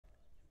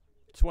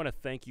just want to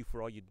thank you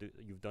for all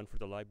you've done for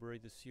the library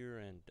this year,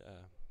 and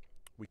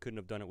we couldn't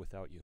have done it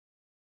without you.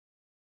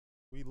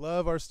 We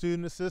love our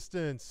student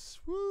assistants.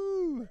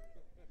 Woo!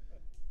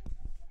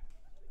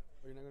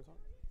 Are you not going to talk?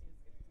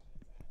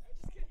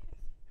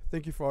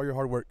 Thank you for all your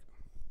hard work.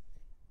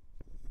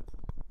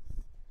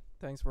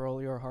 Thanks for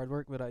all your hard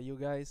work. Without you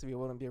guys, we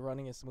wouldn't be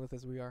running as smooth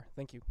as we are.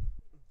 Thank you.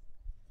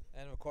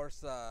 And of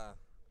course,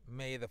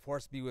 may the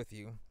force be with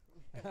you.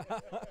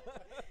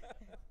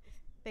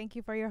 Thank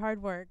you for your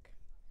hard work.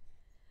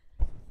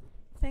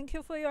 Thank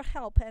you for your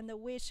help, and I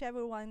wish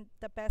everyone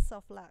the best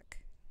of luck.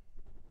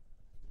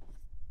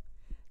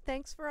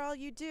 Thanks for all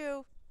you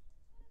do.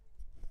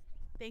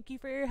 Thank you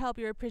for your help.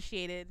 You're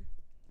appreciated.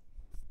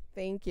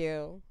 Thank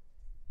you.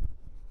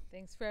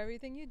 Thanks for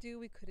everything you do.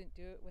 We couldn't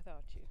do it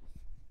without you.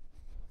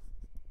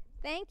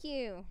 Thank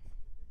you.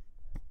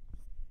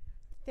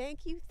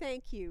 Thank you,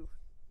 thank you.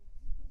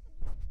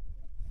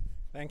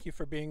 Thank you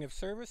for being of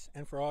service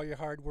and for all your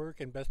hard work,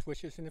 and best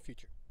wishes in the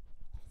future.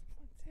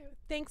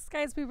 Thanks,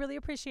 guys. We really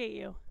appreciate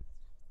you.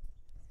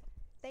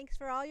 Thanks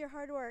for all your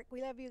hard work.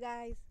 We love you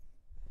guys.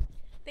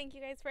 Thank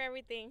you guys for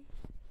everything.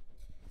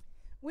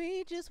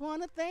 We just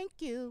want to thank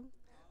you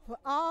for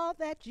all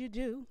that you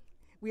do.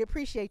 We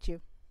appreciate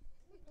you.